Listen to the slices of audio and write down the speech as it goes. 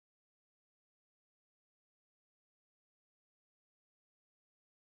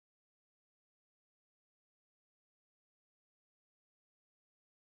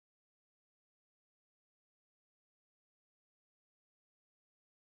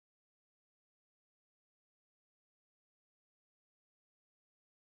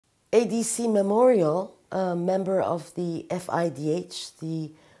ADC Memorial, a member of the FIDH,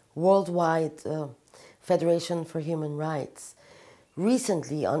 the Worldwide Federation for Human Rights,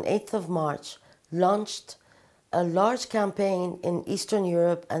 recently, on 8th of March, launched a large campaign in Eastern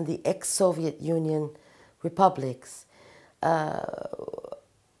Europe and the ex-Soviet Union republics,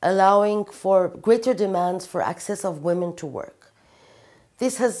 allowing for greater demands for access of women to work.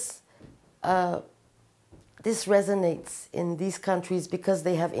 This resonates in these countries because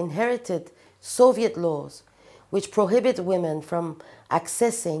they have inherited Soviet laws which prohibit women from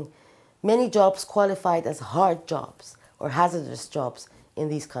accessing many jobs qualified as hard jobs or hazardous jobs in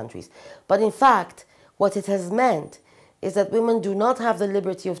these countries. But in fact, what it has meant is that women do not have the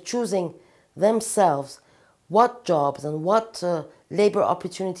liberty of choosing themselves what jobs and what labor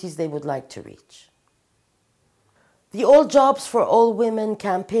opportunities they would like to reach. The All Jobs for All Women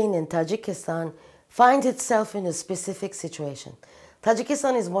campaign in Tajikistan finds itself in a specific situation.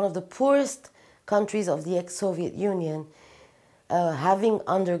 Tajikistan is one of the poorest countries of the ex-Soviet Union, having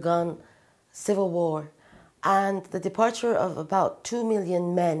undergone civil war and the departure of about 2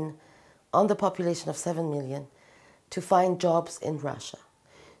 million men on the population of 7 million to find jobs in Russia.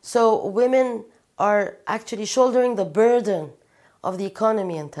 So women are actually shouldering the burden of the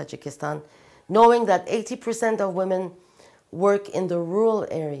economy in Tajikistan, knowing that 80% of women work in the rural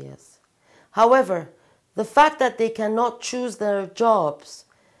areas. However, the fact that they cannot choose their jobs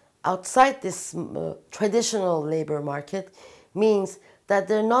outside this traditional labor market means that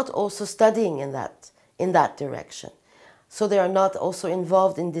they're not also studying in that direction. So they are not also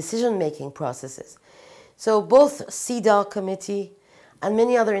involved in decision-making processes. So both CEDAW committee and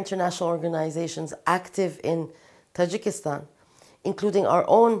many other international organizations active in Tajikistan, including our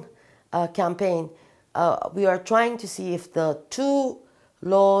own campaign, we are trying to see if the two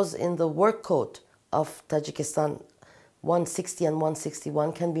laws in the work code of Tajikistan, 160 and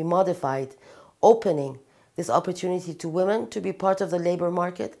 161, can be modified, opening this opportunity to women to be part of the labor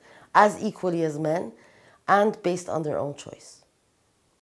market as equally as men and based on their own choice.